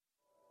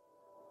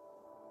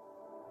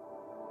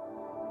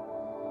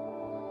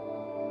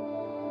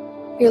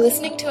You're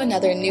listening to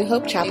another New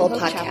Hope Chapel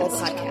podcast.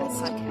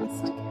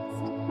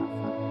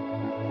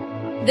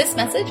 This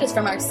message is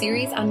from our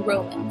series on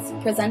Romans,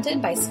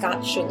 presented by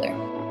Scott Schuler.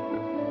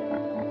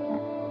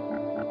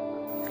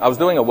 I was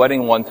doing a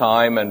wedding one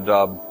time, and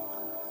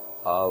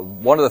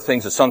one of the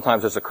things that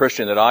sometimes as a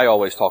Christian that I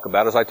always talk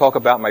about is I talk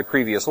about my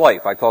previous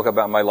life. I talk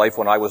about my life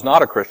when I was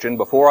not a Christian,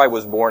 before I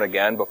was born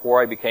again,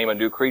 before I became a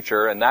new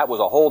creature, and that was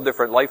a whole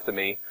different life to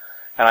me.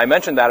 And I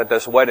mentioned that at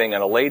this wedding,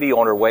 and a lady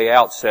on her way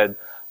out said,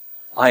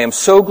 "I am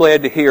so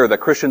glad to hear that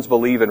Christians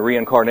believe in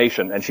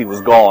reincarnation," and she was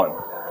gone.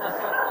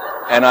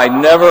 And I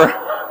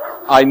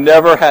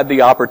never had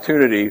the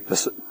opportunity to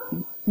say,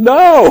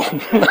 no!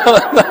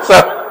 So,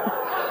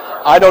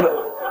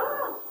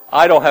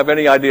 I don't have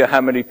any idea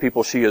how many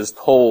people she has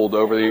told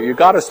over the years. You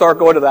gotta start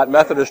going to that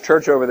Methodist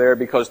church over there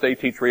because they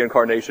teach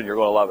reincarnation, you're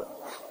gonna love it.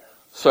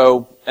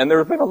 So, and there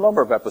have been a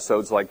number of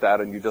episodes like that,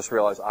 and you just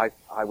realize,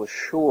 I was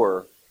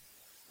sure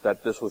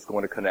that this was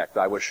going to connect.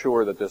 I was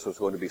sure that this was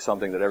going to be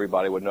something that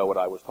everybody would know what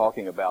I was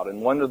talking about.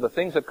 And one of the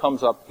things that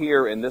comes up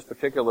here in this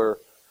particular,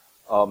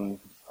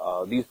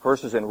 these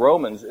verses in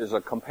Romans is a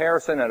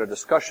comparison and a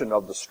discussion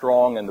of the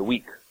strong and the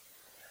weak.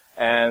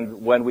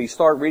 And when we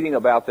start reading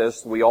about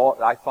this,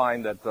 I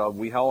find that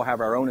we all have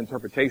our own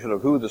interpretation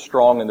of who the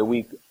strong and the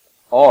weak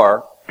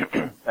are,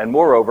 and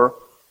moreover,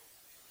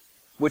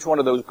 which one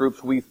of those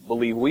groups we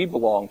believe we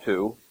belong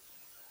to,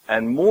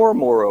 and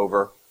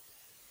moreover,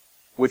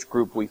 which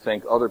group we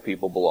think other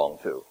people belong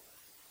to.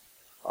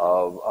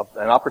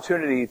 An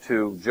opportunity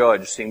to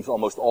judge seems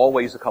almost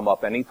always to come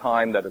up any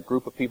time that a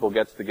group of people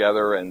gets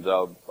together, and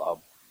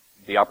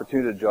the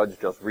opportunity to judge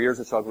just rears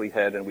its ugly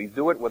head, and we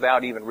do it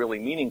without even really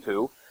meaning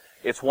to.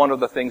 It's one of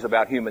the things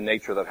about human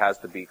nature that has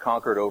to be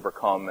conquered,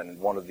 overcome,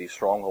 and one of these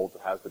strongholds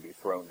that has to be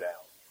thrown down.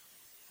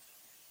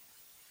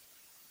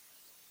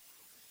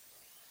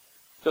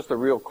 Just a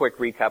real quick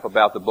recap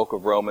about the book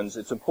of Romans.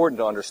 It's important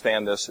to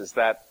understand this, is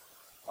that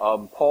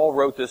Paul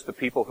wrote this to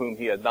people whom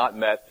he had not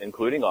met,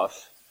 including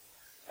us,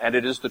 and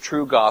it is the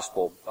true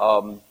gospel.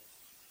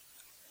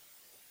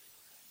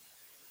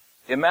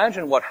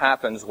 Imagine what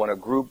happens when a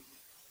group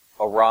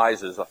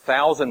arises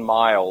 1,000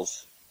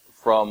 miles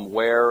from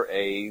where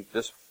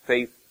this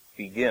faith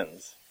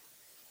begins,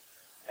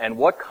 and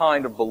what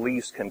kind of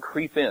beliefs can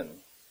creep in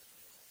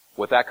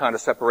with that kind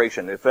of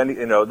separation. If any,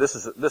 this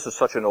is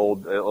such an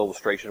old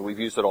illustration. We've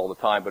used it all the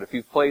time. But if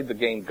you've played the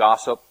game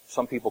Gossip,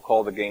 some people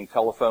call the game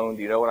Telephone.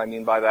 Do you know what I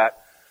mean by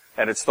that?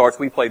 And it starts.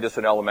 We played this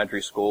in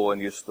elementary school,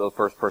 and the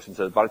first person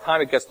says, by the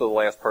time it gets to the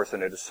last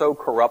person, it is so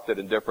corrupted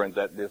and different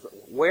that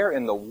where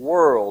in the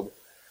world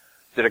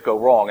did it go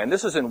wrong? And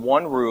this is in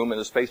one room in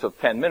the space of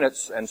 10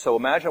 minutes. And so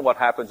imagine what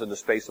happens in the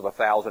space of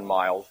 1,000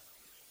 miles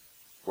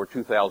or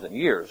 2,000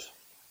 years.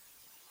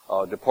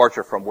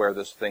 Departure from where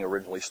this thing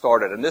originally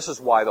started. And this is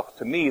why,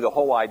 to me, the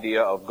whole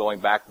idea of going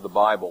back to the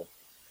Bible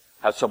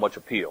has so much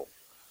appeal.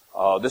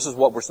 This is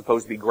what we're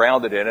supposed to be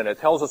grounded in, and it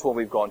tells us when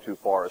we've gone too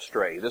far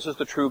astray. This is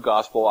the true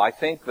gospel. I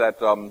think that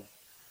the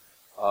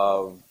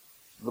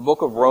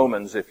book of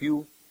Romans, I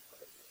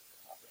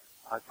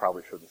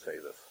probably shouldn't say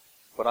this,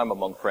 but I'm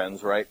among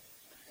friends, right?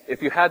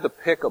 If you had to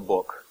pick a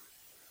book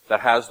that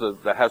has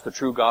the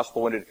true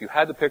gospel in it, if you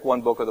had to pick one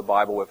book of the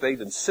Bible, if they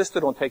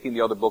insisted on taking the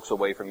other books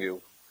away from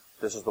you,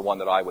 this is the one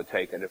that I would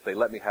take, and if they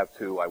let me have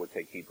two, I would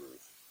take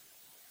Hebrews.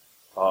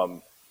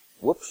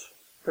 Whoops,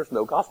 there's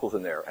no Gospels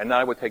in there, and then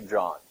I would take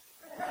John.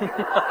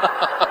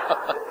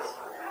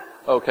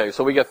 Okay,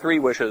 so we get three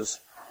wishes.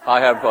 I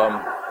have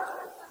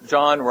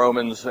John,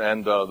 Romans,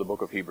 and the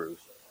book of Hebrews.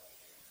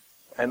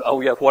 And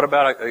oh yes, what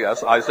about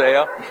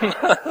Isaiah,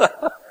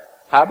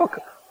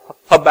 Habakkuk.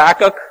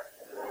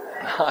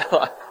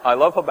 I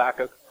love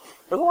Habakkuk.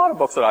 There's a lot of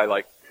books that I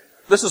like.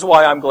 This is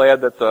why I'm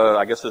glad that,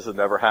 I guess this has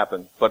never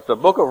happened. But the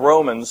book of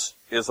Romans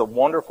is a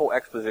wonderful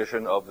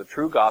exposition of the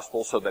true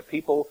gospel so that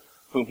people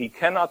whom he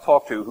cannot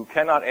talk to, who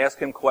cannot ask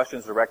him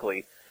questions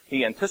directly,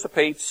 he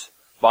anticipates,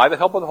 by the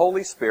help of the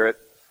Holy Spirit,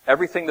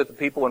 everything that the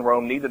people in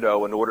Rome need to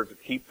know in order to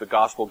keep the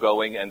gospel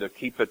going and to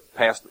keep it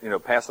pass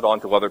it on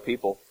to other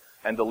people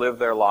and to live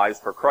their lives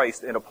for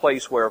Christ in a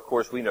place where, of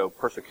course, we know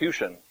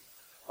persecution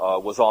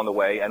was on the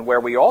way, and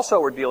where we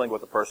also are dealing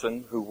with a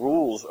person who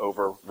rules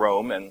over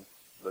Rome and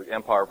the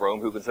Empire of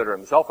Rome, who considered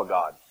himself a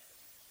god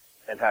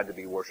and had to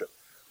be worshipped.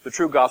 The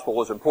true gospel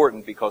was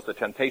important because the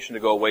temptation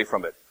to go away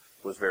from it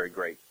was very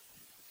great.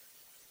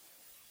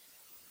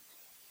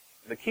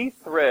 The key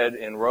thread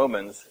in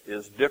Romans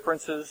is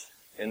differences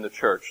in the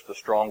church, the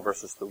strong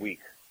versus the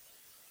weak.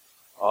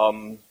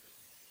 The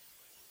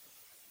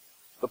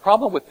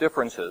problem with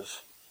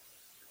differences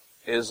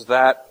is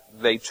that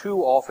they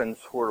too often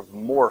sort of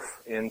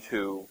morph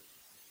into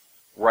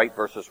right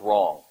versus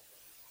wrong,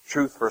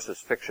 truth versus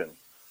fiction.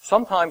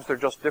 Sometimes they're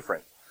just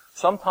different.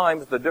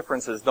 Sometimes the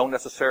differences don't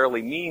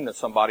necessarily mean that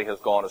somebody has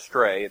gone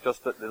astray. It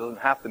doesn't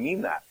have to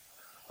mean that.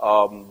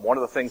 One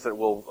of the things that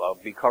we'll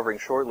be covering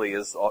shortly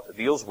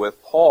deals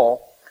with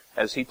Paul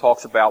as he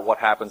talks about what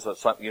happens.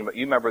 You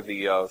remember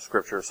the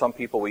scripture. Some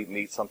people eat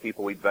meat, some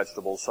people eat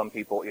vegetables, some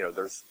people, he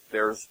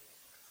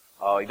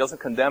doesn't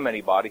condemn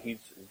anybody.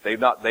 They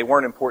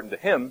weren't important to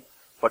him,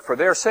 but for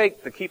their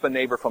sake to keep a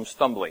neighbor from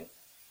stumbling.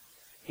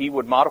 He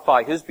would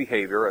modify his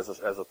behavior as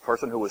a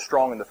person who was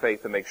strong in the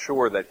faith to make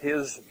sure that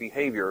his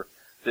behavior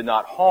did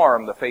not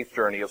harm the faith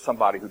journey of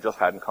somebody who just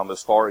hadn't come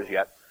as far as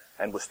yet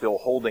and was still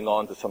holding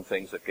on to some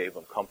things that gave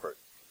them comfort.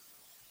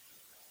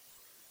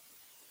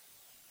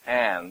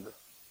 And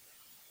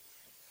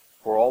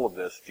for all of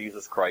this,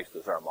 Jesus Christ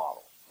is our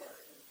model.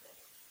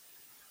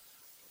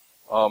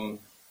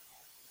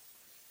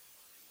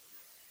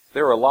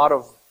 There are a lot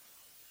of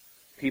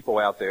people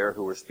out there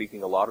who are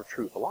speaking a lot of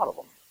truth, a lot of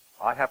them.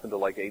 I happen to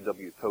like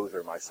A.W.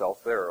 Tozer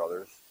myself. There are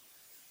others.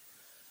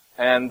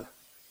 And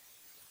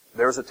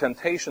there's a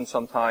temptation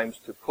sometimes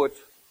to put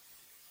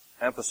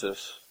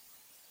emphasis,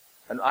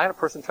 and I had a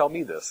person tell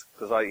me this,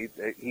 because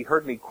he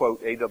heard me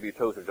quote A.W.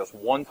 Tozer just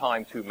one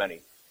time too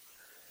many.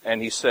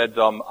 And he said,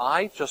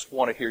 I just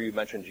want to hear you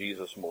mention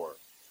Jesus more.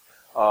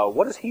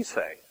 What does he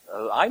say?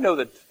 I know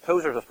that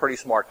Tozer's a pretty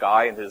smart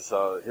guy, and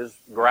his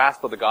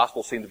grasp of the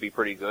gospel seemed to be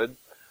pretty good.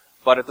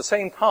 But at the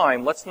same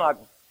time, let's not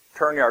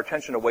turn our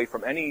attention away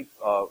from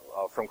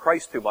from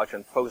Christ too much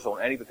and focus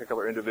on any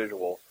particular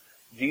individual.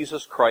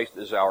 Jesus Christ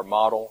is our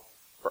model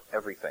for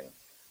everything.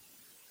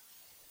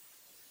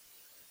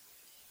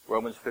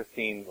 Romans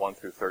 15, 1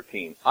 through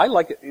 13. I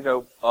like it,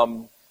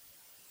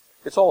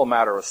 it's all a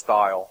matter of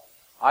style.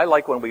 I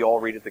like when we all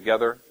read it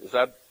together.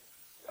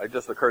 It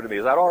just occurred to me,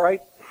 is that all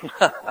right?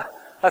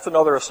 That's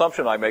another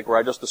assumption I make where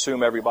I just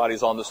assume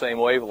everybody's on the same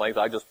wavelength.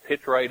 I just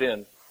pitch right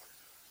in.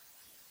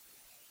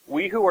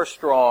 We who are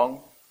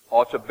strong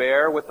ought to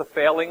bear with the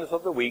failings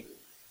of the weak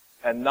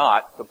and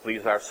not to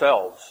please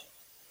ourselves.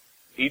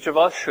 Each of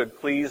us should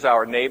please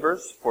our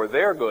neighbors for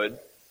their good,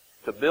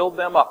 to build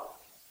them up.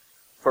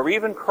 For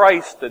even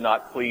Christ did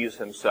not please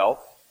himself,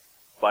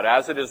 but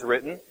as it is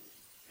written,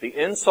 the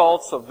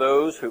insults of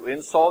those who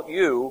insult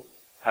you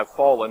have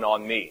fallen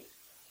on me.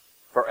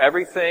 For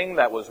everything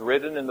that was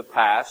written in the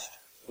past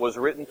was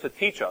written to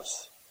teach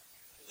us,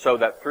 so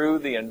that through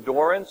the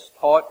endurance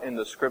taught in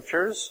the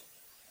Scriptures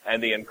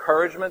and the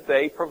encouragement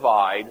they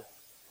provide,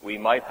 we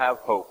might have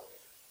hope.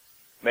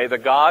 May the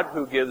God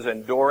who gives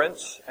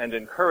endurance and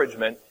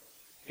encouragement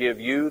give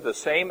you the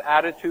same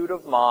attitude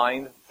of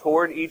mind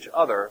toward each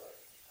other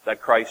that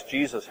Christ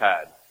Jesus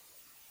had,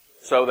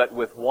 so that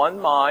with one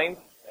mind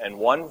and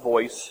one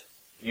voice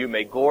you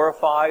may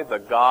glorify the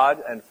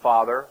God and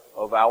Father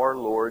of our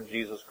Lord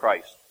Jesus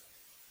Christ.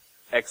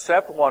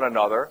 Accept one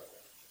another,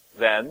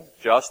 then,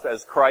 just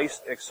as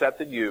Christ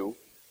accepted you,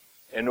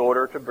 in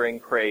order to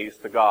bring praise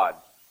to God.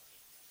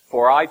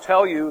 For I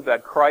tell you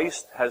that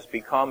Christ has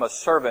become a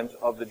servant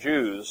of the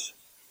Jews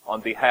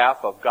on behalf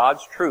of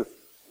God's truth,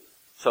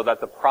 so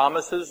that the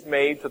promises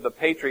made to the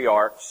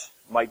patriarchs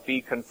might be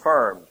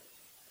confirmed,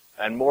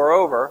 and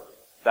moreover,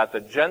 that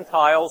the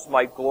Gentiles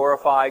might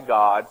glorify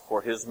God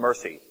for his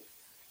mercy.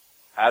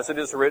 As it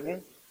is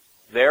written,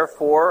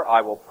 therefore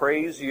I will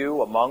praise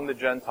you among the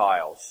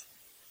Gentiles.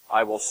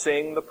 I will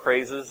sing the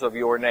praises of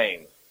your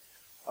name.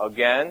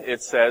 Again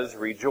it says,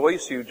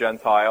 rejoice you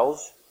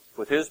Gentiles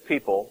with his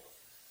people.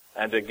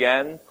 And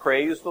again,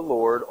 praise the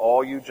Lord,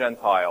 all you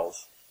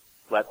Gentiles.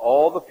 Let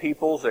all the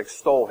peoples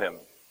extol him.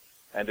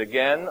 And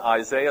again,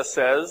 Isaiah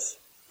says,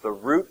 the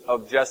root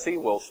of Jesse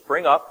will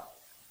spring up,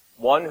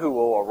 one who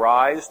will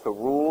arise to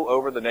rule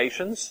over the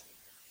nations.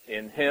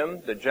 In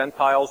him the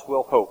Gentiles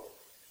will hope.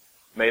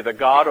 May the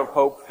God of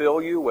hope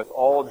fill you with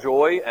all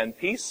joy and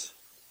peace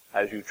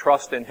as you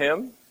trust in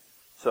him,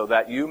 so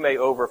that you may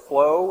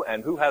overflow.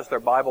 And who has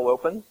their Bible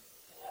open?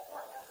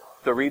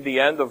 To read the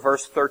end of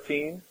verse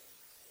 13.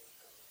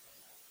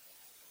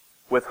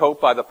 With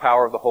hope by the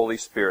power of the Holy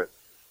Spirit.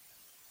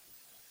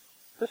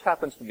 This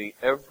happens to me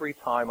every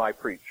time I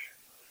preach.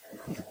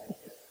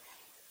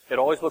 It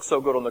always looks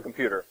so good on the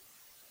computer.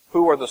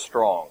 Who are the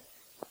strong?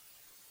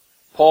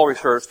 Paul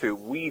refers to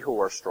we who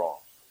are strong.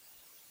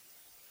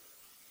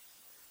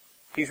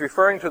 He's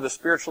referring to the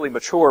spiritually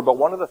mature, but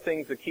one of the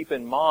things to keep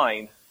in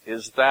mind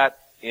is that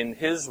in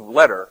his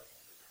letter,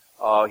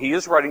 he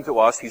is writing to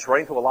us. He's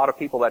writing to a lot of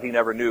people that he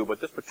never knew. But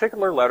this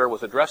particular letter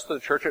was addressed to the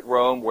church at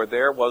Rome, where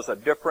there was a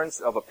difference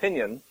of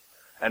opinion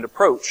and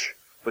approach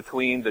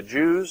between the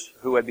Jews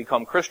who had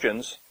become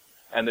Christians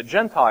and the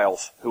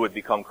Gentiles who had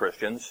become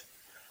Christians.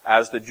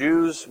 As the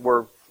Jews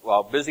were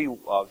busy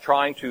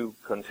trying to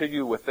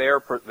continue with their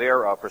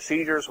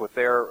procedures, with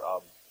their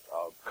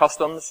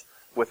customs,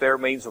 with their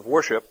means of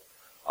worship.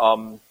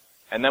 And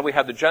then we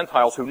had the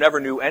Gentiles who never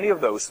knew any of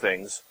those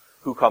things,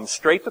 who come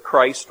straight to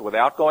Christ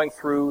without going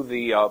through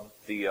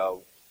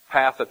the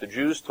path that the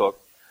Jews took.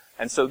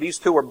 And so these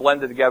two are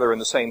blended together in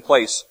the same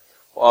place.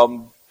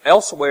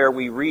 Elsewhere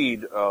we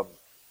read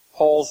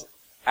Paul's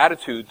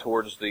attitude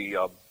towards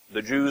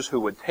the Jews who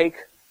would take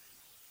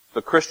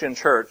the Christian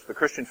church, the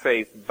Christian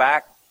faith,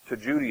 back to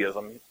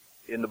Judaism.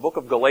 In the book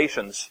of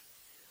Galatians,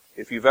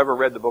 if you've ever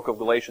read the book of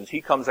Galatians,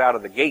 he comes out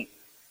of the gate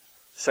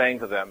saying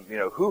to them,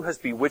 who has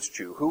bewitched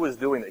you? Who is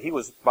doing that? He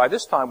was, by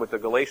this time with the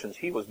Galatians,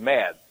 he was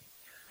mad.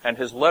 And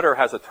his letter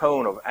has a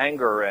tone of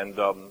anger and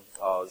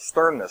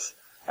sternness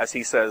as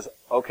he says,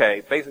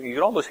 basically you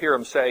can almost hear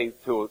him say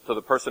to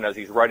the person as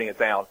he's writing it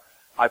down,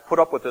 I've put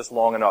up with this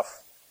long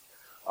enough.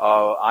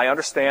 I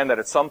understand that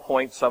at some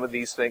point some of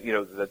these things,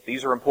 that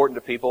these are important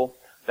to people,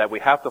 that we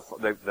have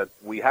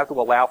to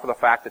allow for the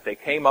fact that they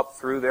came up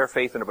through their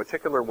faith in a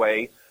particular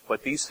way,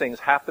 but these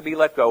things have to be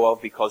let go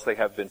of because they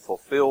have been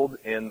fulfilled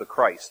in the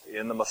Christ,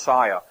 in the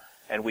Messiah.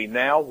 And we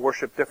now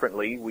worship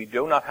differently. We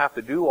do not have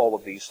to do all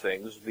of these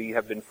things. We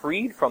have been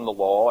freed from the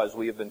law, as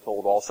we have been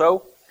told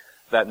also,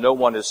 that no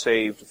one is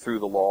saved through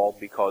the law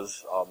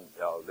because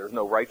there's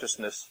no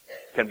righteousness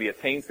can be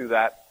attained through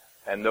that,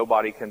 and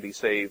nobody can be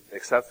saved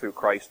except through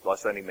Christ,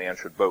 lest any man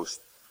should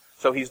boast.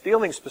 So he's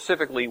dealing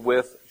specifically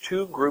with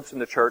two groups in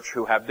the church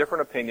who have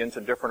different opinions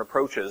and different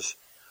approaches.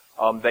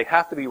 They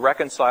have to be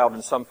reconciled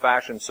in some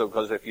fashion,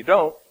 because if you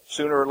don't,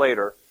 sooner or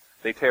later,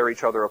 they tear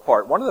each other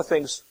apart. One of the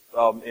things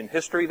in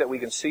history that we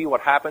can see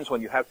what happens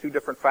when you have two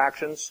different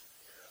factions,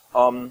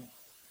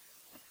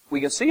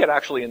 we can see it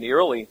actually in the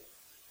early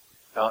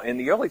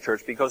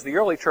church, because the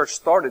early church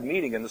started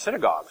meeting in the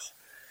synagogues.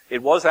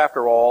 It was,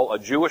 after all, a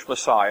Jewish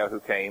Messiah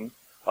who came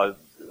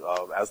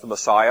as the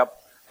Messiah,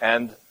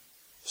 and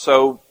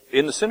so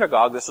in the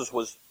synagogue, this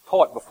was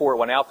taught before it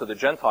went out to the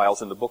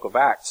Gentiles in the book of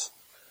Acts.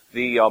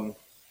 The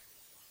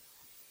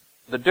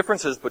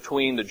differences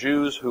between the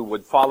Jews who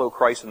would follow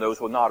Christ and those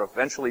who would not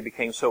eventually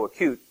became so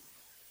acute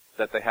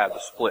that they had to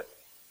split.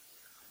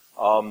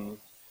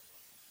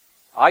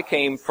 I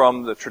came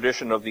from the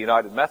tradition of the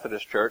United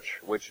Methodist Church,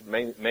 which you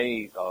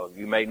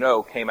may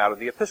know came out of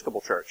the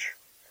Episcopal Church.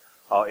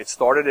 It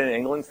started in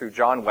England through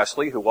John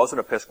Wesley, who was an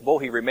Episcopal.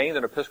 He remained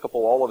an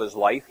Episcopal all of his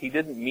life. He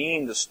didn't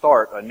mean to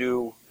start a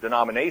new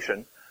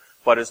denomination,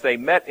 but as they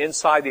met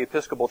inside the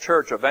Episcopal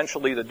Church,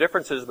 eventually the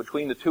differences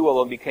between the two of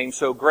them became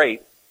so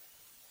great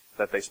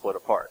that they split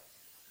apart,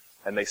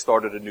 and they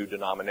started a new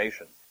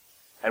denomination.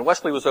 And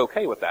Wesley was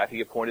okay with that. He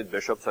appointed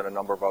bishops and a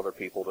number of other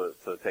people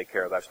to take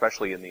care of that,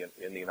 especially in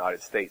the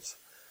United States.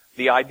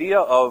 The idea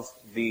of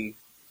the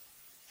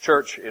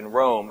church in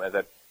Rome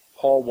that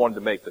Paul wanted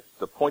to make,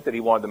 the point that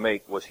he wanted to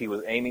make was he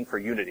was aiming for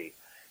unity.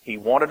 He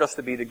wanted us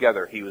to be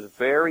together. He was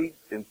very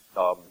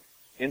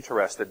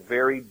interested,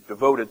 very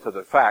devoted to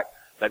the fact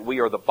that we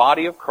are the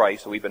body of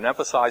Christ. We've been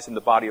emphasizing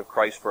the body of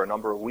Christ for a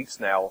number of weeks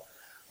now.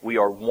 We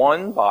are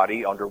one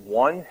body, under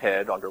one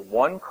head, under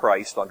one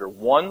Christ, under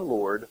one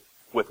Lord,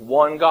 with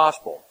one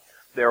gospel.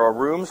 There are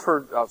rooms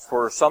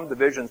for some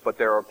divisions, but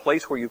there are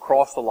places where you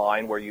cross the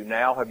line, where you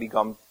now have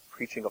become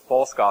preaching a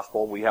false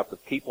gospel. We have to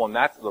keep on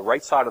the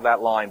right side of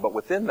that line, but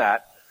within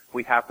that,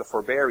 we have to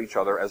forbear each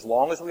other as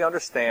long as we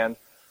understand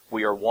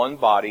we are one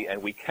body,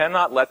 and we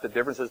cannot let the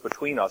differences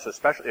between us,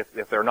 especially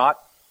if they're not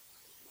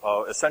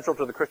essential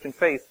to the Christian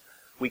faith,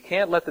 we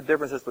can't let the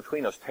differences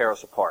between us tear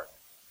us apart.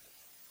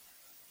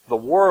 The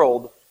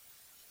world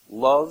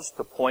loves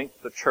to point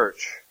the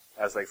church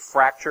as a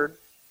fractured,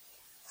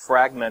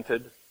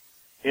 fragmented,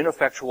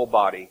 ineffectual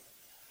body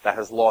that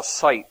has lost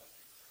sight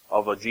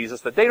of a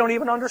Jesus that they don't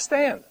even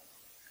understand.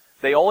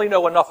 They only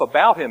know enough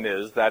about him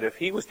is that if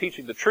he was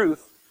teaching the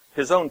truth,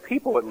 his own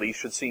people at least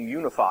should seem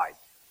unified.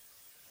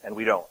 And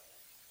we don't.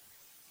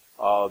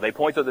 They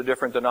point to the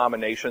different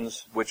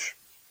denominations, which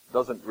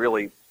doesn't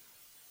really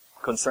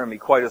concern me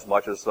quite as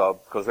much as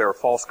because there are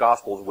false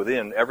gospels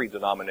within every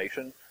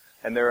denomination.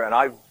 And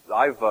I've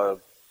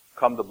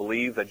come to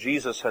believe that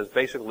Jesus has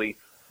basically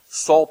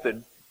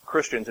salted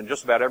Christians in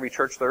just about every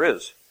church there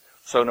is.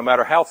 So no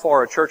matter how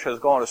far a church has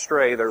gone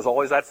astray, there's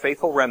always that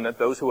faithful remnant,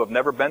 those who have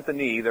never bent the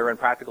knee. They're in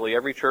practically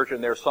every church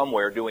in there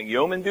somewhere doing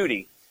yeoman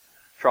duty,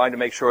 trying to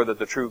make sure that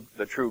the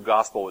true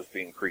gospel is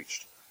being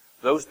preached.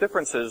 Those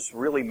differences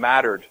really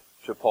mattered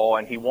to Paul,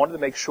 and he wanted to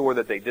make sure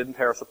that they didn't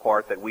tear us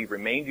apart, that we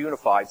remained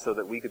unified so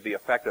that we could be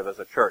effective as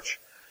a church.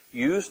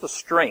 Use the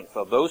strength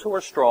of those who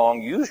are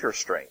strong. Use your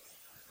strength.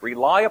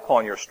 Rely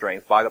upon your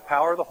strength by the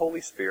power of the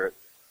Holy Spirit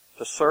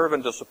to serve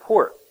and to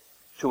support,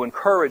 to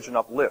encourage and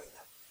uplift,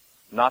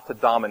 not to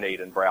dominate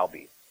and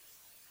browbeat.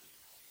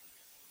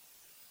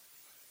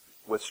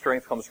 With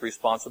strength comes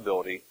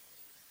responsibility,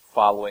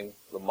 following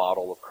the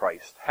model of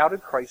Christ. How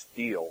did Christ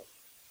deal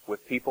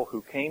with people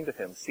who came to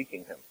him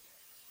seeking him?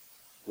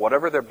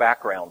 Whatever their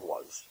background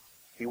was,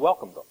 he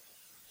welcomed them.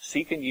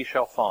 Seek and ye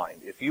shall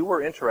find. If you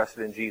were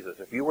interested in Jesus,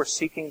 if you were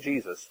seeking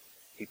Jesus,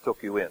 he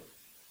took you in.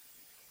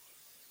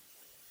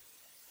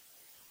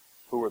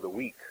 Who are the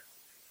weak?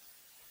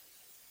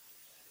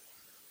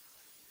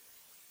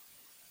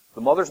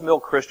 The mother's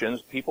milk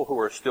Christians, people who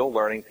are still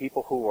learning,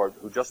 people who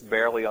just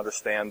barely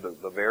understand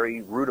the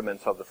very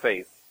rudiments of the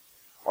faith,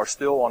 are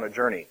still on a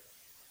journey.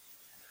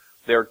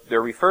 They're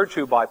referred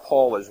to by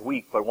Paul as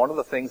weak, but one of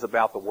the things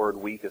about the word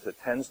weak is it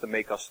tends to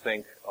make us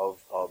think of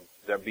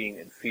their being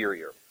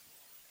inferior,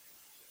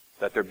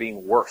 that they're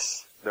being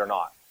worse. They're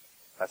not.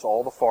 That's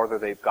all the farther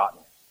they've gotten.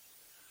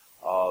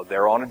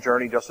 They're on a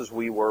journey just as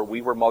we were.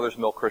 We were mother's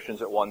milk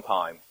Christians at one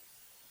time.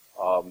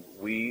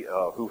 We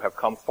who have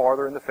come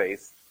farther in the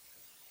faith,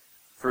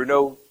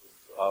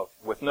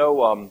 with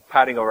no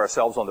patting of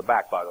ourselves on the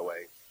back, by the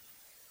way.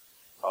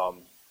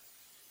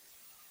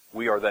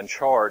 We are then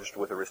charged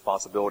with the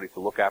responsibility to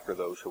look after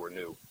those who are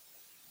new.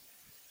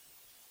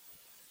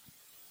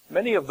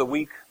 Many of the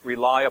weak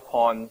rely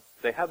upon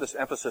they have this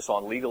emphasis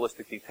on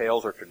legalistic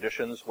details or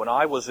traditions. When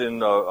I was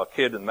a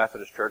kid in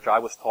Methodist church, I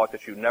was taught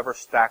that you never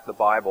stack the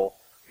Bible,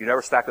 you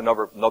never stack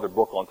another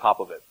book on top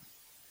of it.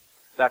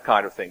 That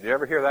kind of thing. Did you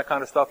ever hear that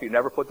kind of stuff? You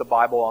never put the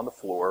Bible on the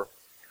floor.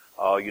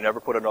 You never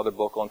put another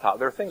book on top.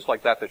 There are things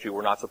like that you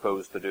were not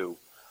supposed to do.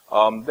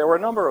 There were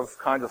a number of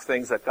kinds of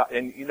things that got,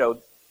 and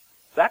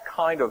that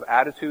kind of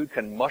attitude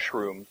can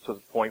mushroom to the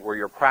point where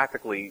you're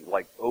practically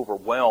like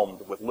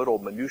overwhelmed with little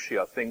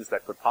minutiae, things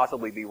that could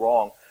possibly be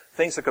wrong,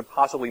 things that could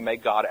possibly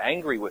make God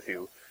angry with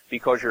you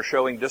because you're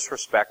showing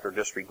disrespect or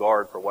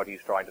disregard for what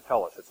He's trying to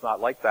tell us. It's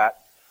not like that.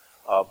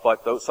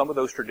 But some of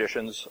those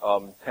traditions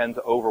tend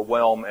to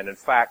overwhelm, and in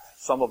fact,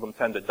 some of them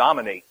tend to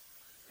dominate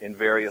in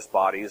various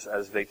bodies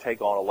as they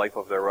take on a life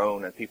of their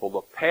own, and people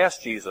look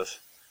past Jesus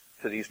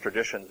to these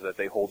traditions that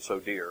they hold so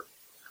dear.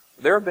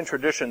 There have been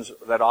traditions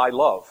that I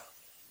love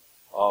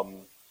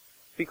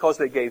because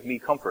they gave me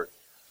comfort.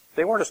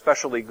 They weren't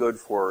especially good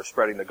for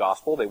spreading the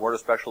gospel. They weren't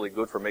especially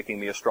good for making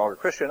me a stronger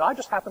Christian. I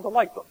just happened to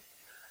like them.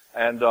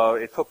 And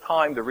it took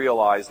time to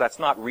realize that's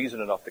not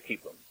reason enough to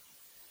keep them.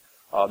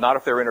 Not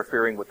if they're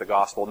interfering with the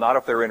gospel, not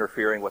if they're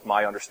interfering with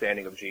my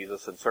understanding of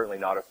Jesus, and certainly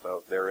not if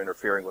they're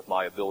interfering with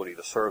my ability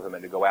to serve Him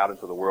and to go out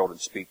into the world and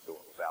speak to Him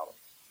about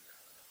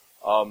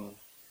Him.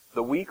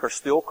 The weak are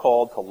still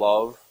called to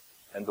love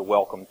and to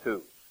welcome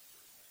too.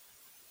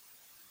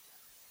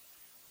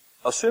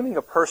 Assuming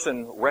a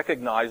person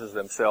recognizes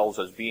themselves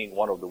as being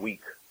one of the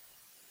weak,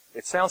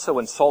 it sounds so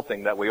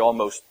insulting that we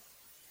almost,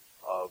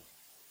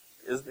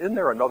 isn't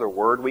there another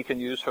word we can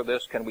use for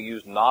this? Can we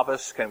use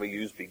novice? Can we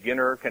use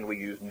beginner? Can we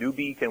use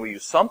newbie? Can we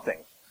use something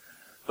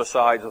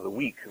besides the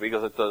weak?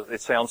 Because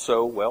it sounds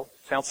so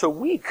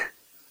weak.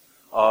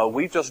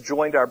 We've just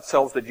joined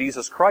ourselves to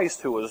Jesus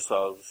Christ, who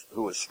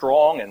is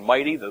strong and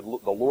mighty, the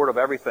Lord of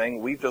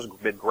everything. We've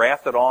just been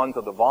grafted on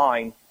to the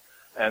vine,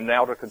 and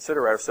now to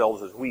consider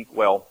ourselves as weak,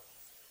 well,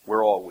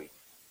 we're all weak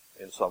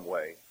in some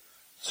way.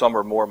 Some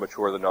are more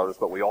mature than others,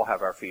 but we all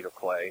have our feet of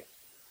clay.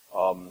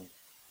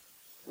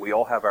 We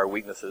all have our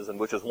weaknesses, and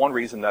which is one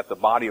reason that the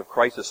body of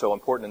Christ is so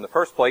important in the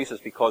first place, is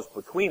because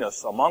between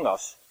us, among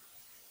us,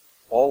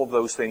 all of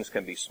those things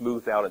can be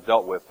smoothed out and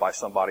dealt with by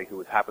somebody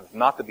who happens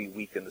not to be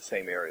weak in the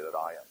same area that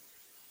I am.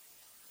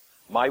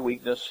 My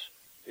weakness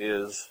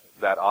is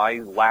that I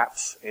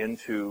lapse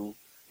into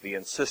the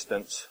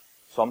insistence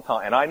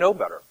sometimes, and I know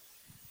better,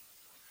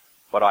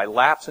 but I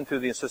lapse into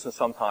the insistence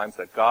sometimes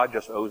that God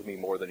just owes me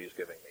more than He's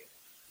giving me.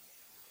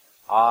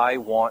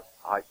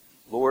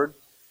 Lord,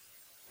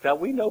 now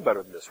we know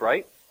better than this,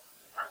 right?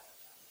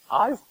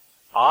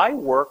 I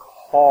work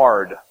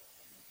hard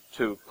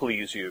to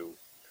please You.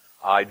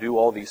 I do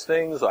all these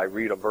things. I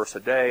read a verse a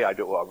day. I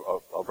do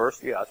a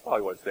verse. Yeah, that's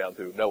probably what it's down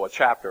to. No, a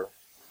chapter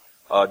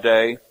a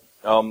day.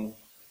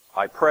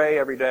 I pray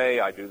every day.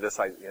 I do this.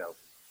 And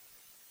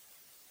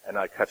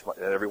I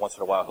and every once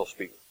in a while He'll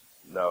speak.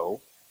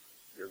 No,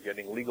 you're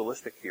getting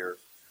legalistic here,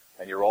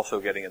 and you're also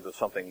getting into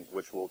something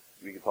which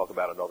we can talk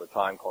about another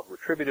time, called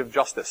retributive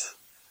justice,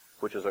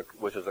 which is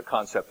a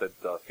concept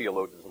that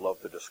theologians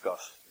love to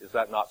discuss. Is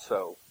that not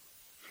so?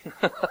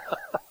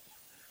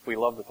 We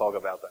love to talk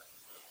about that.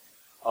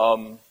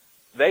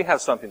 They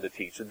have something to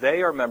teach.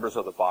 They are members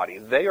of the body.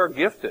 They are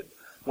gifted.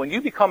 When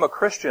you become a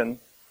Christian,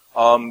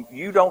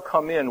 you don't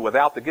come in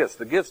without the gifts.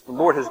 The gifts the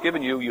Lord has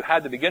given you, you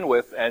had to begin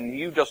with, and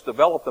you just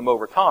develop them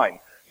over time.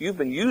 You've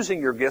been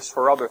using your gifts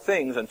for other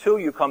things until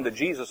you come to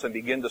Jesus and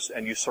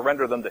and you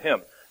surrender them to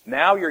Him.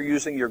 Now you're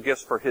using your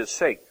gifts for His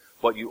sake.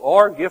 But you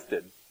are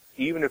gifted,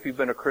 even if you've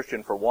been a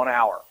Christian for 1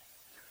 hour.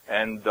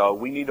 And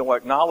we need to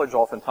acknowledge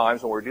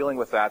oftentimes when we're dealing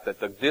with that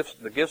the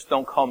gifts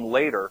don't come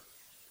later.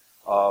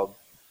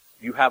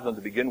 You have them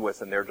to begin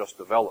with, and they're just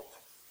developed.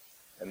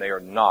 And they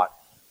are not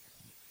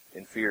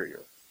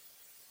inferior.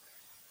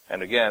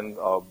 And again,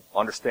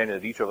 understanding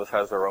that each of us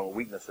has our own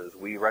weaknesses,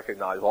 we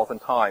recognize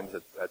oftentimes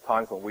that at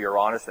times when we are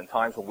honest and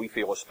times when we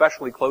feel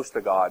especially close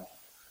to God,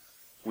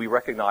 we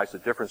recognize the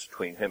difference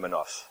between Him and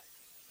us,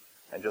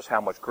 and just how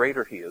much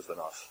greater He is than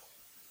us,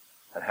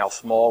 and how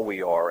small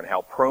we are, and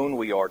how prone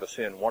we are to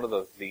sin. One of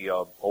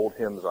the old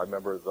hymns, I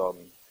remember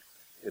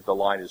the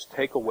line is,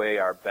 "Take away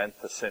our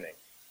bent to sinning."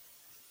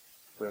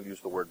 We don't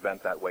use the word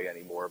bent that way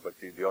anymore, but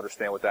do you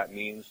understand what that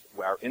means?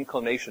 Our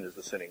inclination is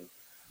to sinning.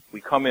 We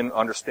come in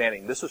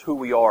understanding this is who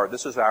we are,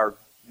 this is our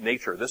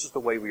nature, this is the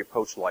way we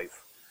approach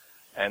life.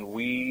 And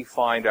we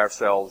find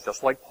ourselves,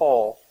 just like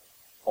Paul,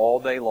 all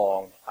day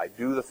long, I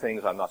do the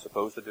things I'm not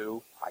supposed to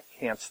do. I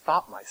can't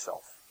stop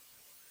myself.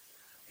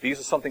 These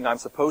are something I'm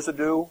supposed to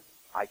do.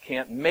 I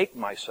can't make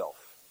myself.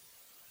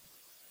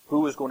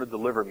 Who is going to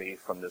deliver me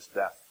from this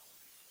death?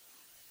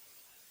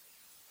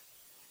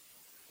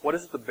 What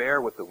is it to bear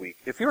with the weak?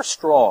 If you're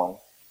strong,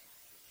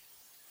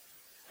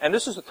 and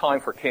this is a time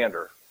for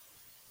candor,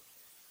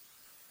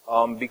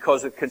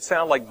 because it can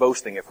sound like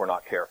boasting if we're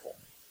not careful.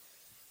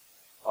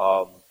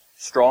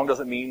 Strong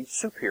doesn't mean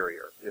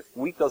superior. If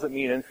weak doesn't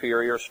mean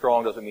inferior,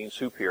 strong doesn't mean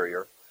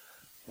superior.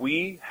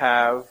 We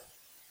have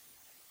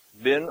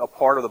been a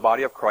part of the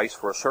body of Christ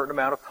for a certain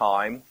amount of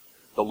time.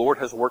 The Lord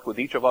has worked with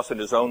each of us in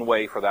His own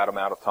way for that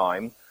amount of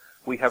time.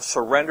 We have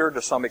surrendered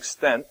to some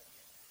extent,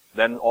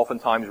 then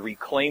oftentimes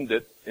reclaimed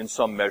it in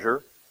some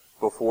measure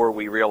before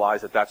we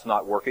realize that that's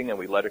not working, and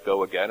we let it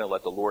go again and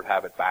let the Lord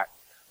have it back.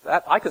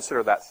 That, I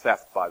consider that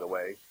theft, by the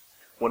way.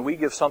 When we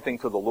give something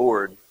to the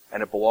Lord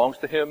and it belongs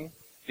to Him,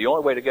 the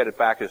only way to get it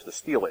back is to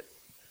steal it.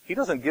 He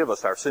doesn't give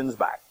us our sins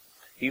back.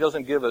 He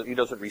doesn't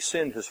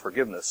rescind His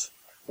forgiveness.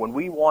 When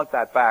we want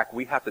that back,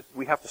 we have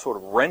to sort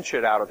of wrench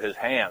it out of His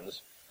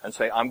hands and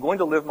say, I'm going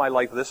to live my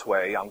life this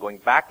way. I'm going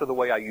back to the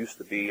way I used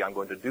to be. I'm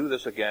going to do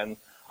this again.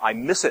 I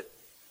miss it.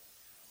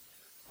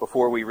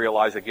 Before we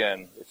realize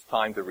again, it's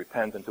time to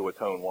repent and to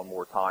atone one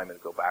more time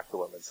and go back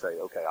to Him and say,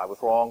 okay, I was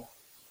wrong.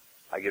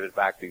 I give it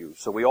back to You.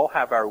 So we all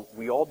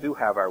do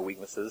have our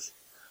weaknesses,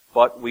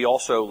 but we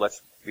also,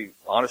 let's be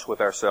honest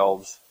with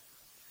ourselves,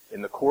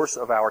 in the course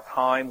of our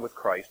time with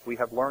Christ, we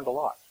have learned a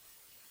lot.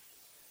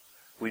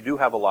 We do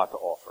have a lot to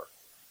offer.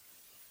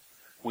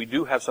 We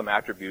do have some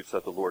attributes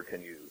that the Lord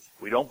can use.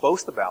 We don't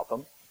boast about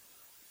them,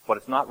 but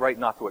it's not right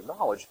not to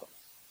acknowledge them.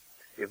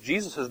 If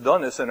Jesus has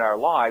done this in our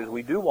lives,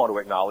 we do want to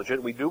acknowledge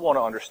it. We do want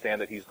to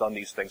understand that He's done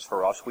these things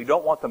for us. We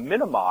don't want to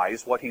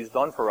minimize what He's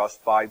done for us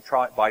by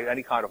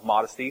any kind of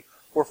modesty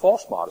or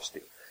false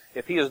modesty.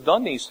 If He has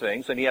done these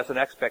things, then He has an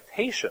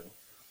expectation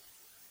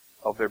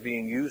of their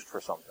being used for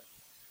something.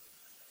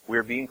 We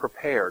are being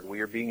prepared.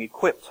 We are being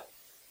equipped.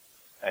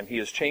 And He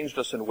has changed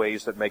us in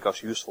ways that make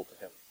us useful to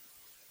Him.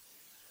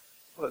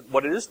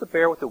 What it is to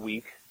bear with the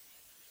weak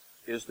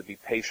is to be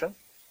patient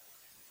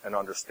and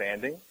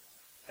understanding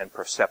and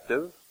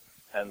perceptive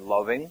and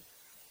loving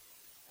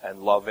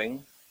and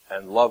loving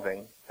and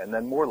loving and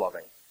then more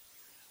loving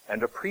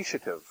and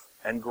appreciative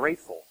and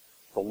grateful.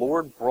 The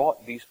Lord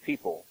brought these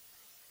people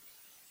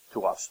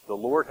to us. The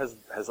Lord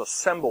has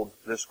assembled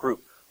this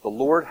group. The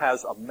Lord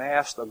has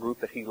amassed a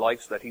group that He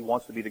likes, that He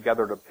wants to be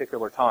together at a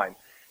particular time.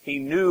 He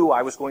knew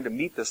I was going to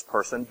meet this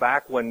person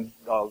back when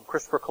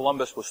Christopher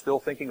Columbus was still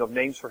thinking of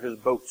names for his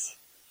boats.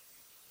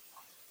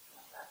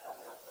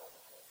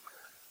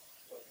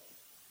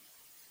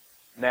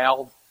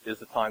 Now is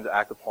the time to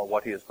act upon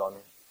what He has done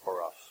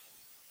for us.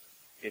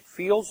 It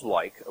feels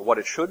like, what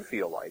it should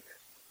feel like,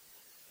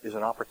 is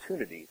an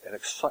opportunity, an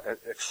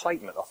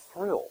excitement, a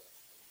thrill.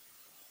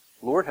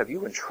 Lord, have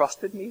You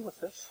entrusted me with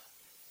this?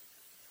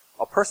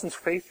 A person's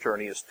faith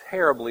journey is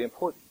terribly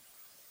important.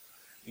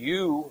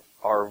 You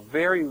are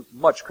very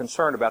much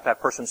concerned about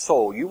that person's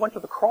soul. You went to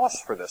the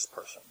cross for this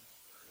person,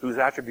 whose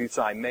attributes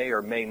I may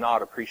or may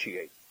not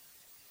appreciate.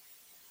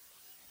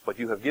 But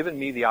You have given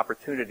me the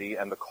opportunity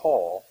and the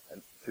call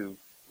and to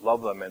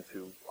love them and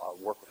to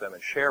work with them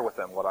and share with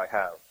them what I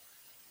have.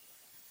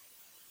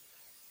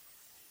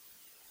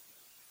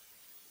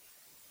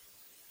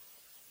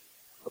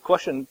 The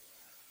question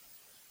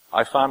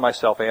I find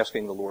myself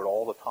asking the Lord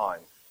all the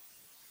time,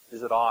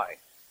 is it I?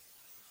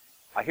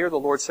 I hear the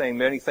Lord saying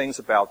many things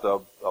about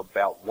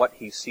what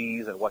He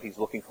sees and what He's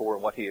looking for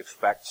and what He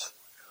expects,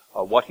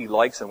 what He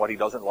likes and what He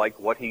doesn't like,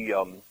 what He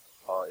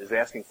is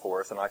asking for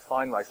us. And I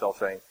find myself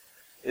saying,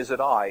 is it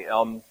I?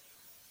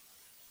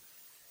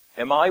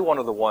 Am I one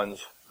of the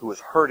ones who is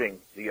hurting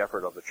the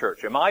effort of the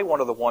church? Am I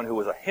one of the one who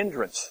is a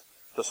hindrance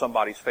to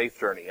somebody's faith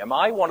journey? Am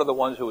I one of the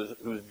ones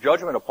whose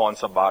judgment upon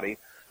somebody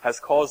has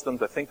caused them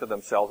to think to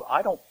themselves,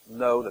 I don't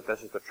know that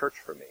this is the church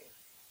for me?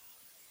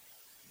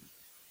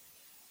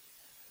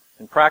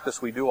 In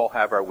practice, we do all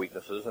have our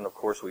weaknesses, and of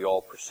course we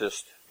all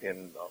persist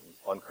in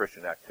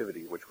unchristian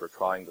activity, which we're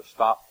trying to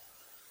stop.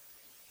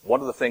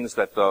 One of the things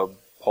that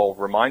Paul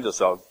reminds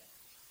us of,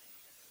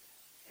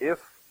 if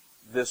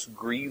this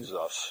grieves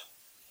us,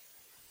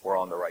 we're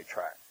on the right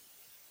track.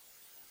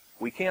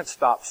 We can't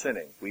stop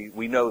sinning.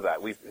 We know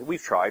that.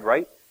 We've tried,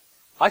 right?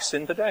 I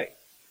sinned today.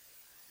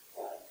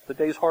 The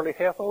day's hardly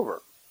half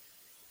over.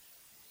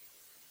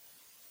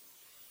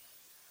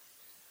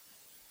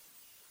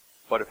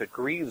 But if it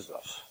grieves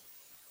us,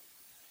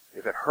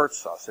 if it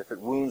hurts us, if it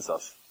wounds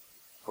us,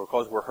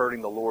 because we're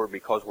hurting the Lord,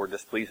 because we're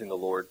displeasing the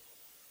Lord,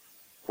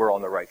 we're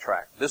on the right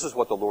track. This is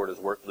what the Lord is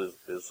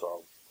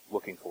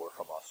looking for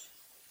from us.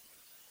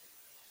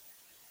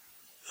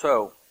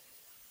 So,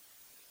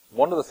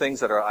 one of the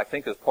things that I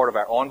think is part of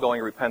our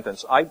ongoing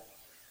repentance,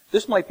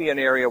 this might be an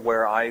area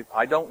where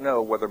I don't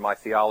know whether my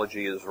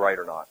theology is right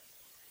or not.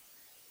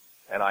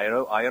 And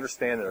I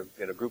understand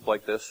in a group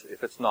like this,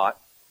 if it's not,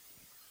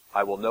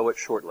 I will know it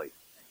shortly.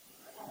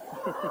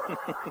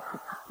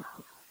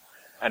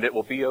 And it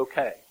will be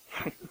okay.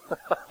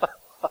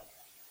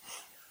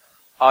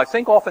 I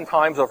think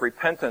oftentimes of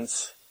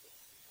repentance,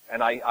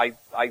 and I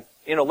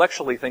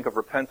intellectually think of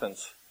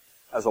repentance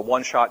as a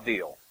one-shot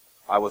deal.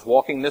 I was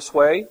walking this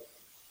way,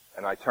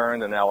 and I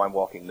turned, and now I'm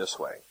walking this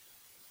way.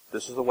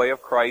 This is the way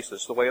of Christ.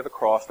 This is the way of the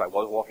cross. I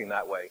was walking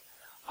that way.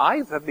 I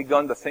have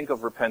begun to think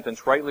of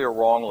repentance, rightly or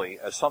wrongly,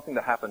 as something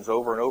that happens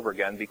over and over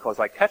again because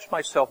I catch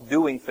myself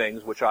doing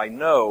things which I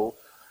know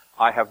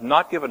I have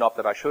not given up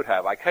that I should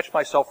have. I catch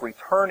myself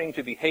returning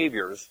to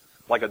behaviors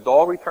like a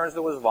dog returns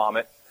to his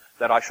vomit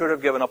that I should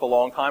have given up a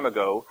long time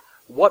ago.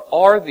 What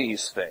are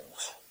these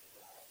things?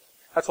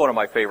 That's one of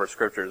my favorite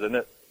scriptures, isn't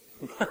it?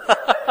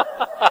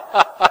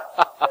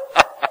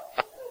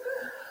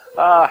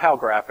 How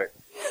graphic.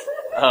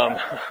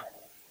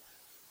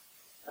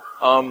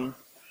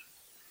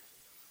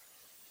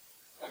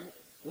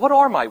 What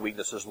are my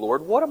weaknesses,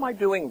 Lord? What am I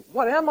doing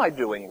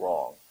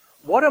wrong?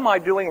 What am I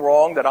doing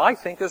wrong that I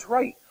think is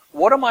right?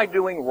 What am I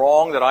doing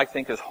wrong that I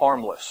think is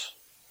harmless?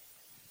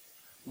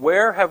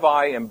 Where have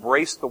I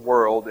embraced the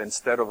world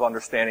instead of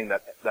understanding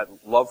that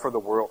love for the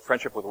world,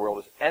 friendship with the world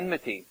is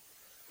enmity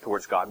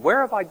towards God? Where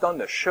have I done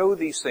this? Show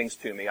these things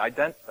to me.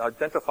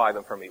 Identify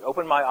them for me.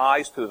 Open my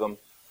eyes to them.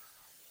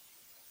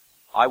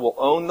 I will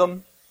own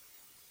them.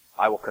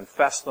 I will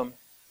confess them.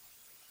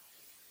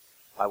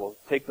 I will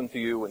take them to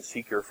you and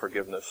seek your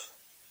forgiveness,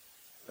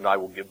 and I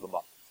will give them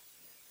up.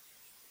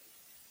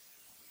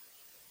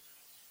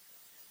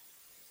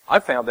 I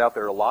found out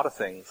there are a lot of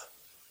things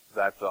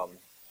that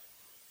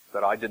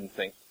I didn't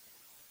think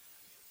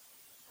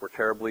were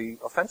terribly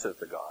offensive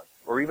to God,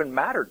 or even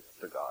mattered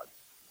to God,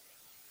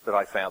 that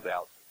I found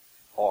out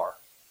are.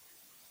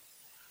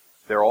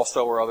 There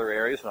also are other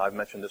areas, and I've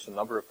mentioned this a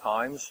number of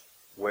times,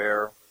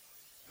 where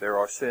there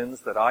are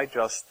sins that I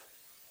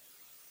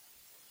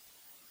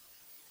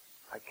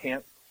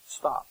can't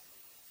stop.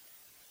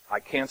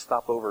 I can't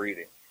stop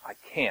overeating. I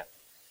can't.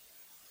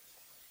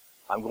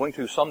 I'm going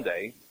to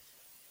someday,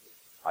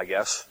 I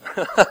guess.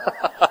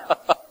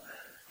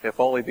 If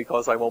only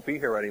because I won't be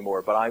here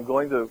anymore. But I'm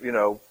going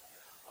to,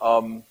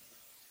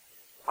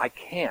 I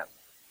can't.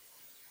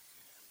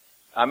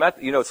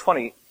 It's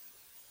funny,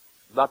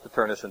 not to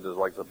turn this into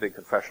like a big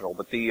confessional,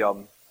 but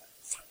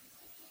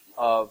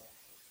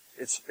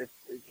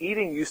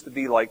eating used to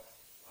be like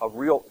a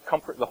real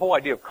comfort. The whole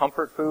idea of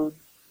comfort food,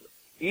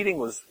 eating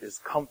was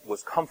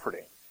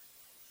comforting.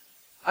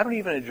 I don't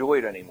even enjoy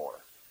it anymore.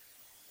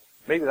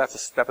 Maybe that's a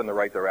step in the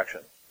right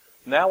direction.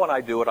 Now when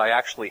I do it, I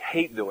actually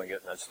hate doing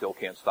it and I still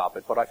can't stop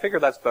it. But I figure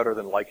that's better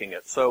than liking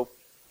it. So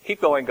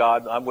keep going,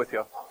 God. I'm with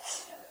you.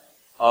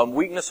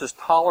 Weakness is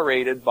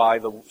tolerated by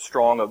the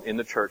strong in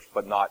the church,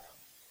 but not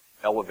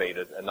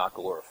elevated and not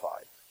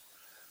glorified.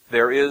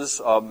 There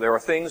are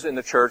things in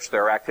the church,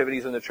 there are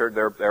activities in the church,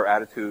 there are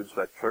attitudes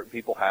that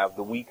people have,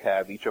 the weak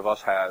have, each of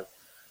us have,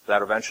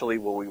 that eventually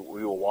we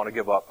will want to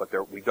give up,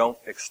 but we don't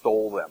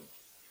extol them.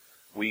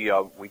 We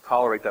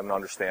tolerate them and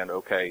understand,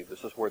 okay,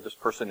 this is where this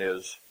person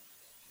is.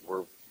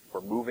 We're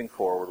moving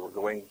forward. We're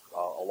going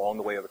along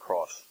the way of the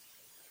cross,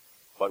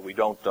 but we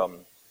don't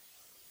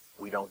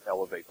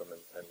elevate them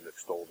and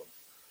extol them.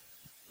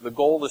 The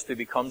goal is to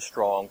become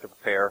strong to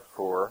prepare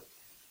for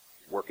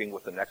working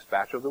with the next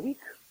batch of the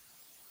week,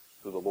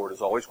 who the Lord is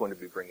always going to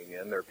be bringing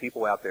in. There are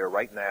people out there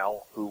right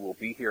now who will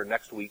be here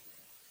next week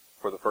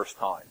for the first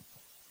time.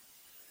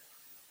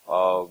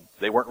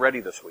 They weren't ready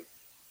this week.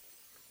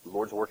 The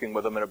Lord's working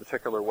with them in a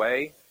particular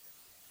way.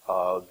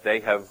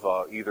 They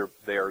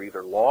are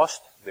either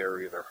lost,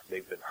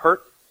 they've been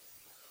hurt,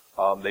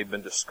 they've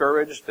been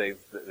discouraged,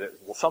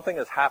 something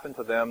has happened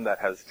to them that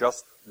has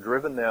just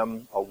driven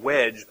them a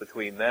wedge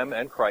between them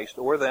and Christ,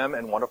 or them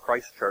and one of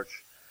Christ's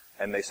church,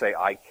 and they say,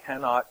 I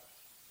cannot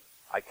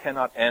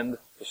end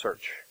the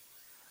search.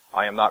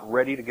 I am not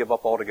ready to give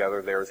up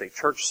altogether. There is a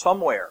church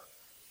somewhere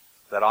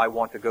that I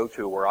want to go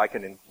to where I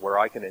can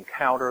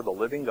encounter the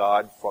living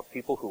God, for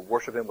people who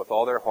worship Him with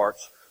all their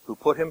hearts, who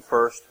put Him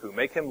first, who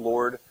make Him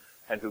Lord,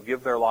 and who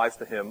give their lives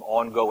to Him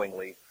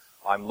ongoingly.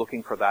 I'm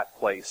looking for that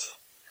place.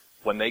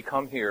 When they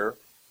come here,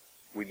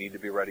 we need to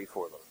be ready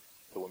for them,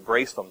 to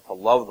embrace them, to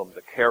love them,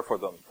 to care for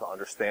them, to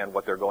understand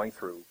what they're going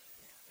through.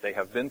 They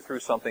have been through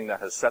something that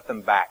has set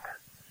them back,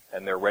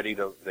 and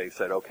they've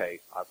said, okay,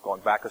 I've gone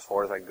back as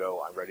far as I can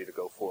go, I'm ready to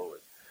go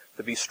forward.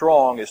 To be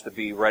strong is to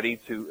be ready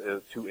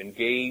to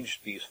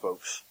engage these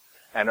folks.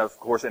 And of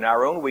course, in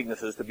our own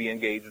weaknesses, to be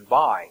engaged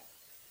by.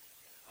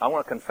 I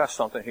want to confess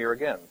something here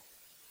again.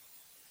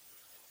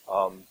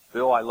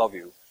 Bill, I love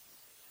you.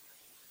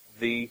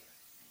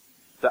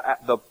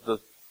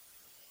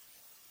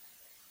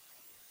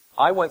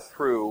 I went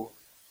through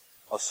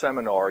a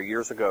seminar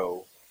years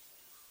ago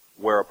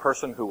where a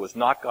person who was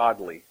not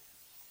godly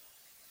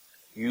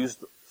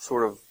used it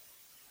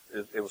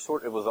was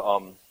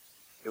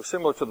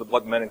similar to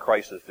what Men in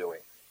Christ is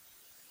doing.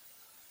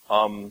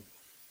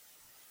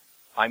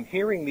 I'm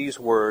hearing these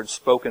words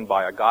spoken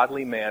by a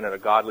godly man in a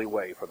godly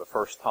way for the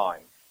first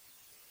time.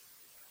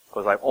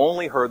 Because I've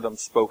only heard them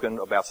spoken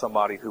about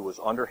somebody who was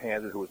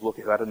underhanded, who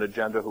had an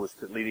agenda, who was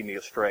leading me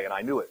astray, and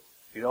I knew it.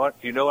 You know what?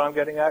 Do you know what I'm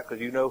getting at?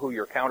 Because you know who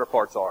your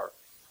counterparts are.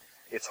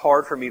 It's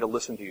hard for me to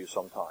listen to you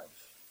sometimes.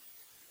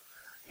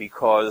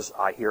 Because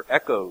I hear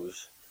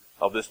echoes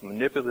of this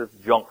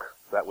manipulative junk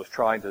that was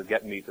trying to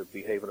get me to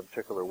behave in a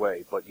particular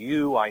way. But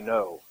you, I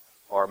know,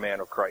 are a man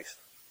of Christ.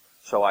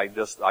 So I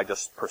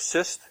just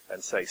persist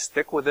and say,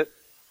 stick with it.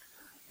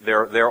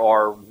 There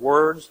are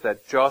words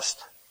that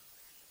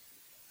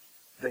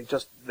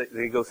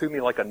they go through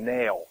me like a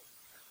nail.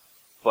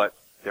 But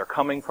they're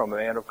coming from a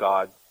man of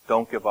God.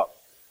 Don't give up.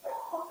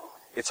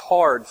 It's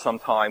hard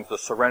sometimes to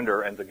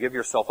surrender and to give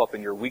yourself up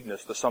in your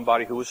weakness to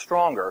somebody who is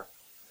stronger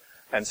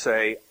and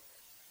say,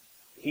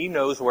 he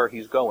knows where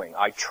he's going.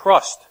 I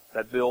trust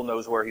that Bill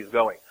knows where he's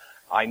going.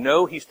 I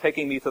know he's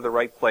taking me to the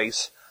right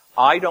place.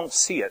 I don't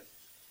see it,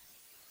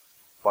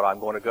 but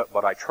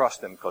but I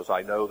trust him because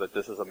I know that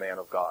this is a man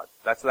of God.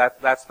 That's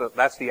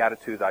the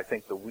attitude I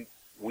think the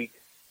weak,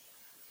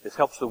 this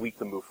helps the weak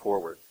to move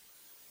forward.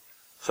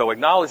 So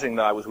acknowledging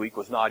that I was weak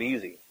was not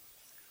easy.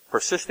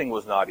 Persisting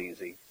was not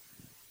easy.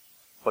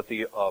 But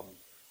the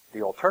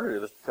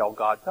alternative is to tell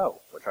God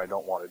no, which I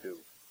don't want to do.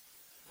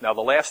 Now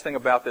the last thing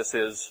about this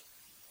is,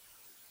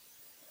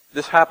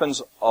 this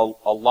happens a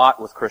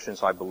lot with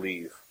Christians, I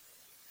believe.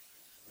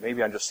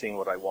 Maybe I'm just seeing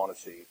what I want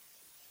to see.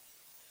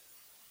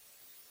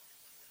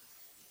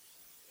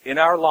 In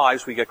our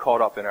lives, we get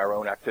caught up in our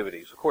own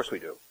activities. Of course we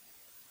do.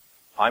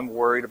 I'm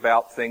worried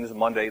about things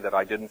Monday that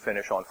I didn't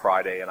finish on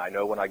Friday, and I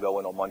know when I go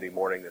in on Monday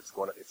morning,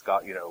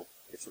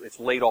 it's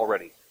late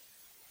already.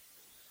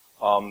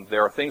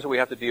 There are things that we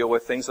have to deal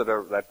with, things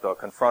that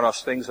confront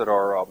us, things that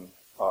are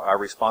our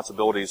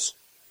responsibilities,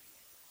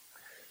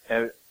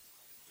 and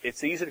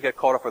it's easy to get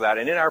caught up with that.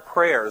 And in our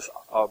prayers,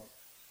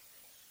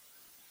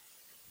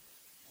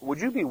 would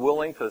you be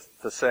willing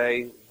to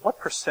say what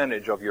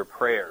percentage of your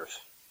prayers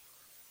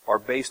are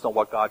based on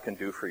what God can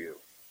do for you?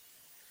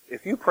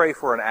 If you pray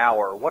for an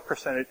hour, what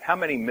percentage, how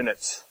many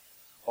minutes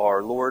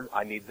are, Lord,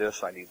 I need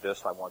this,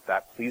 I want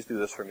that, please do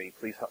this for me,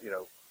 please help,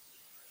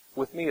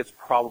 With me, it's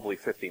probably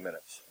 50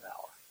 minutes an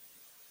hour.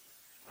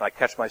 And I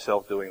catch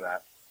myself doing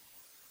that.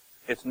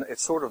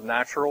 It's sort of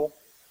natural.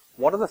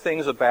 One of the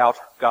things about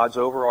God's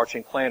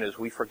overarching plan is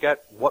we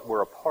forget what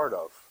we're a part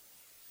of.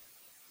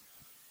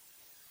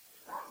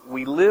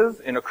 We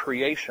live in a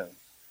creation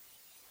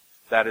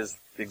that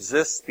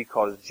exists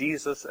because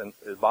Jesus, and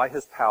by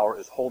his power,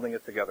 is holding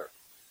it together.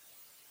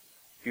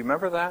 Do you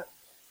remember that?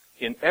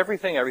 In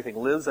everything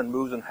lives and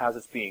moves and has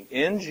its being.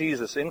 In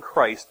Jesus, in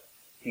Christ,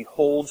 he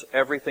holds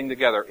everything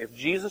together. If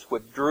Jesus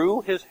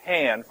withdrew his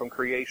hand from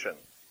creation,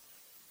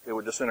 it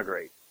would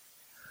disintegrate.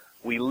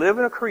 We live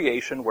in a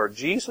creation where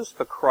Jesus,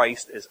 the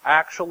Christ, is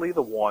actually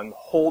the one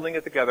holding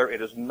it together.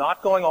 It is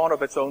not going on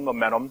of its own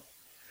momentum.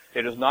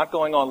 It is not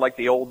going on like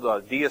the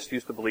old deists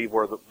used to believe,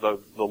 where the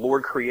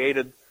Lord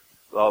created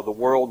the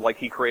world like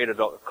he created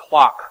a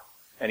clock,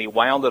 and he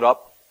wound it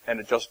up,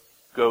 and it just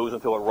goes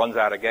until it runs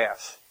out of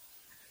gas.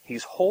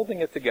 He's holding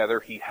it together.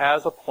 He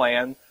has a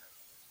plan.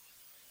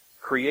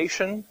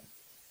 Creation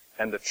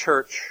and the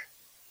church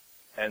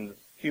and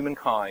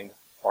humankind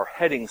are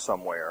heading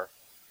somewhere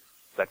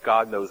that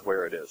God knows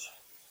where it is.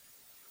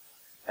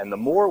 And the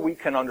more we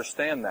can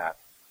understand that,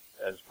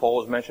 as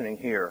Paul is mentioning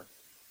here,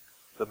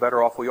 the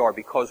better off we are,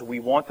 because we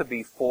want to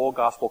be full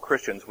gospel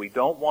Christians. We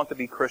don't want to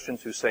be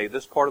Christians who say,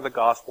 this part of the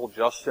gospel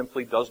just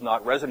simply does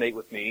not resonate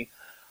with me.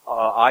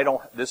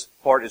 This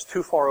part is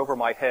too far over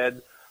my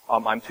head.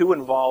 I'm too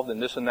involved in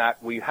this and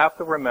that. We have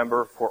to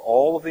remember for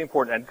all of the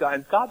important,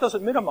 and God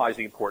doesn't minimize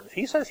the importance.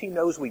 He says he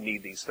knows we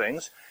need these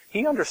things.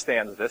 He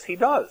understands this. He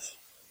does.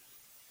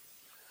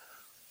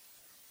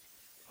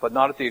 But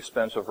not at the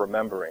expense of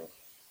remembering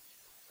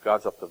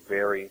God's up to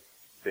very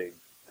big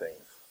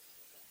things.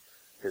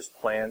 His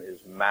plan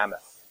is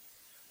mammoth,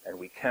 and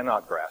we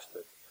cannot grasp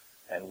it.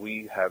 And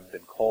we have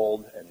been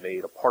called and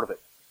made a part of it.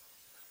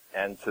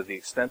 And to the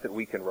extent that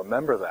we can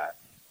remember that,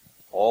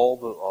 all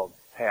the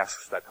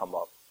tasks that come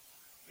up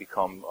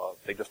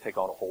they just take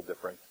on a whole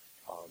different,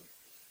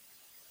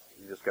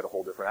 you just get a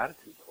whole different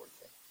attitude towards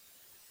them.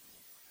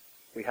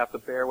 We have to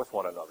bear with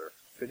one another,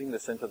 fitting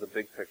this into the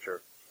big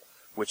picture,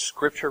 which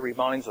Scripture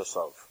reminds us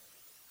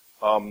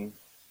of.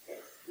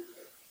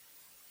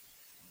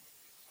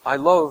 I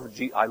love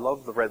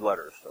the red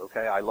letters,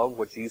 okay? I love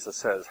what Jesus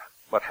says.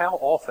 But how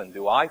often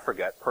do I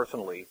forget,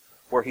 personally,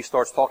 where he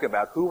starts talking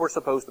about who we're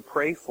supposed to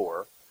pray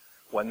for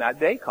when that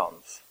day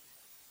comes?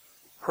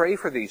 Pray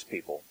for these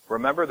people.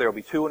 Remember, there will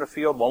be two in a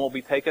field, one will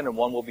be taken and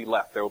one will be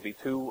left. There will be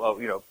two,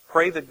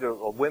 pray that the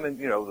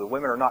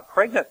women are not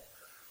pregnant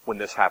when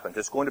this happens.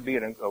 It's going to be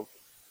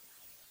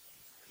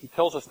he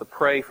tells us to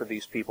pray for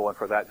these people and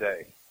for that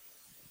day.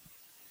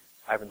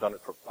 I haven't done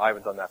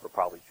that for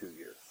probably 2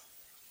 years.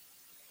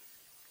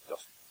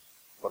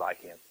 But I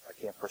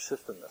can't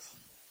persist in this.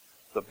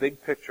 The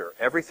big picture,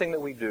 everything that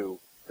we do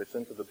fits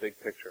into the big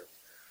picture.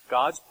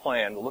 God's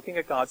plan, looking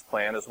at God's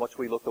plan as much as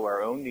we look to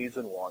our own needs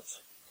and wants,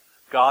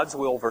 God's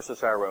will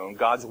versus our own,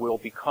 God's will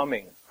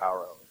becoming our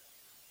own,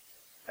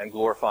 and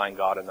glorifying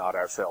God and not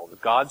ourselves.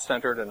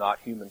 God-centered and not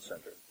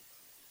human-centered.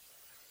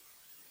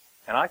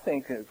 And I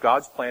think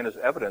God's plan is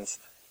evidenced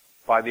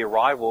by the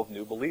arrival of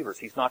new believers.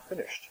 He's not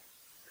finished.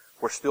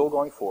 We're still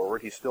going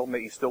forward. He's still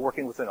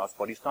working within us,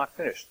 but he's not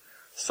finished.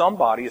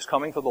 Somebody is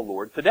coming to the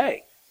Lord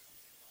today.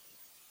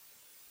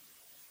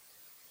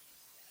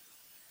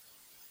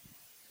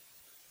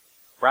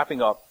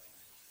 Wrapping up,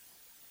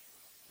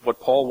 what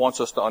Paul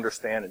wants us to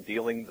understand in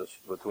dealing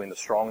between the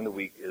strong and the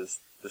weak is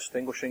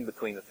distinguishing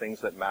between the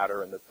things that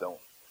matter and that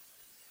don't.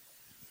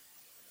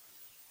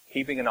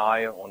 Keeping an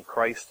eye on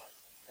Christ,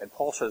 and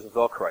Paul says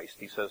the Christ.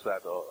 He says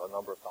that a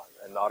number of times,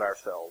 and not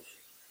ourselves.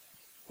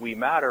 We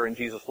matter and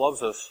Jesus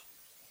loves us,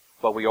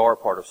 but we are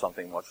part of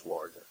something much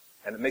larger.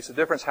 And it makes a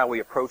difference how we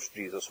approach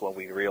Jesus when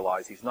we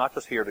realize he's not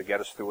just here to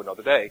get us through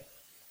another day.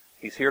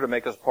 He's here to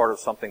make us part of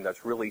something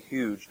that's really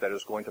huge, that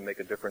is going to make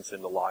a difference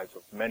in the lives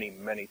of many,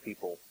 many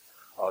people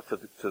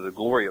to the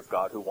glory of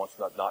God, who wants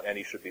not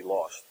any should be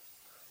lost.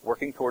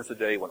 Working towards the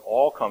day when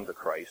all come to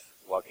Christ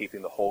while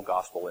keeping the whole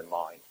gospel in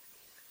mind.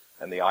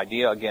 And the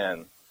idea,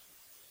 again,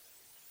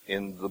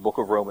 in the book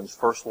of Romans,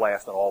 first,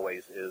 last, and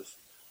always, is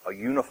a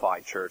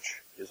unified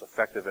church is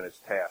effective in its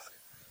task.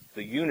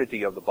 The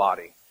unity of the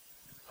body.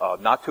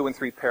 Not 2 and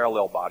 3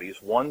 parallel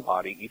bodies, one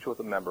body, each with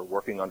a member,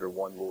 working under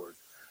one Lord.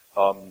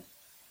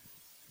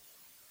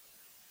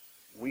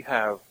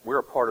 We're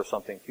a part of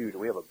something huge.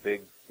 We have a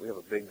big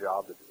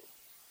job to do.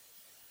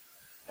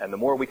 And the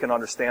more we can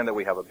understand that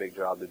we have a big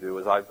job to do,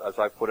 as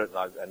I've put it,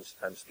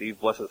 and Steve,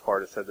 bless his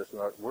heart, has said this,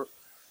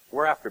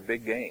 we're after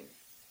big game.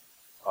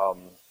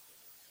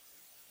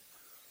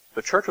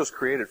 The church was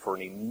created for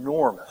an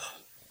enormous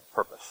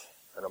purpose,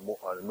 an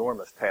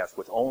enormous task,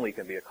 which only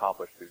can be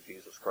accomplished through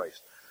Jesus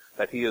Christ,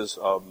 that He has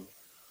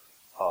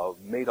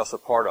made us a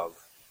part of,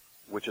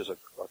 which is a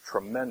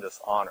tremendous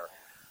honor.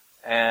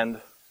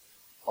 And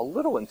a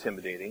little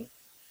intimidating,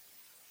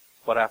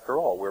 but after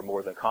all, we're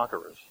more than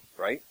conquerors,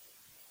 right?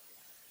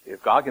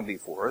 If God can be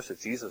for us,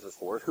 if Jesus is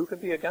for us, who can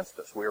be against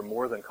us? We are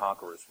more than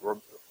conquerors.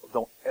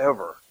 Don't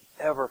ever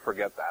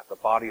forget that. The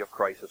body of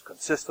Christ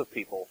consists of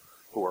people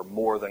who are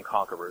more than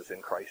conquerors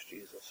in Christ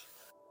Jesus.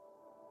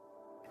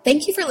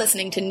 Thank you for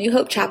listening to New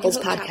Hope Chapel's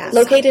podcast.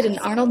 Located in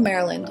Arnold,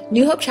 Maryland,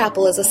 New Hope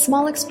Chapel is a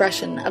small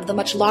expression of the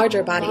much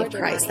larger body of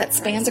Christ that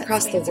spans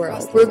across the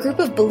world. We're a group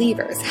of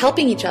believers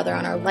helping each other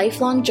on our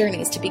lifelong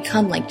journeys to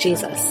become like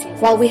Jesus.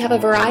 While we have a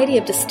variety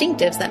of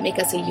distinctives that make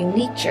us a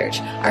unique church,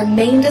 our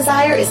main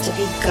desire is to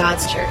be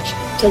God's church,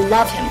 to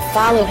love Him,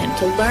 follow Him,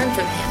 to learn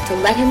from Him, to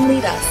let Him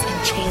lead us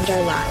and change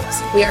our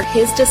lives. We are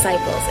His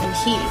disciples and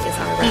He is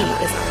our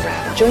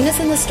rabbi. Join us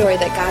in the story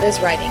that God is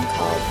writing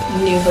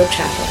called New Hope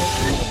Chapel.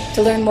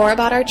 To learn more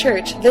about our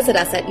church, visit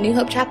us at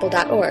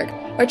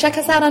newhopechapel.org or check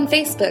us out on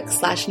Facebook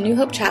 /New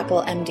Hope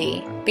Chapel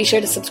MD. Be sure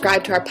to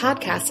subscribe to our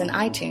podcast in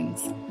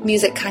iTunes.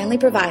 Music kindly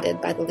provided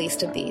by the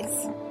least of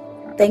these.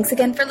 Thanks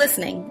again for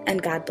listening,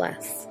 and God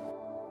bless.